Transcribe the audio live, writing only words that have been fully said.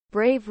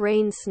Brave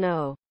rain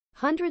snow.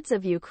 Hundreds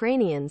of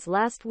Ukrainians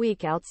last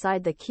week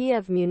outside the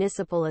Kiev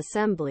Municipal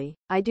Assembly.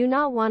 I do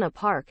not want a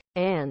park,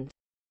 and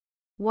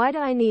why do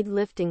I need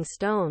lifting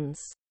stones?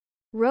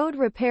 Road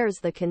repairs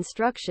the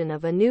construction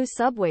of a new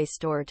subway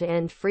store to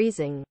end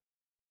freezing.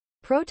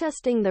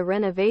 Protesting the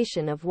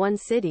renovation of one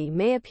city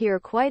may appear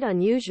quite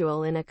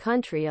unusual in a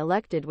country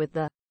elected with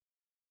the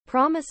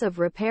promise of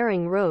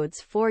repairing roads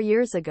 4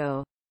 years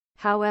ago.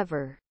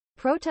 However,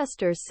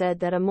 protesters said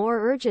that a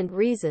more urgent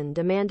reason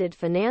demanded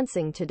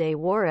financing today's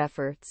war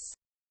efforts.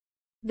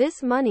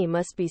 This money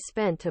must be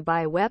spent to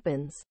buy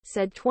weapons,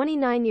 said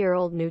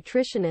 29-year-old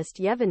nutritionist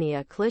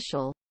Yevhenia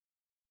Klyshal.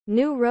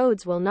 New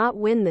roads will not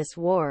win this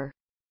war.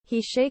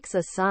 He shakes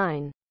a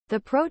sign. The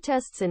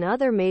protests in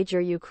other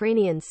major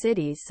Ukrainian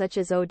cities such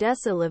as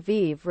Odessa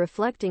Lviv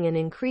reflecting an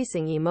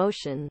increasing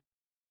emotion.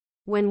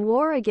 When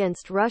war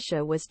against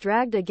Russia was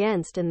dragged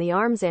against and the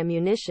arms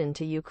ammunition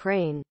to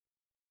Ukraine,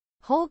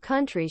 whole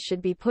country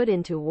should be put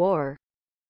into war.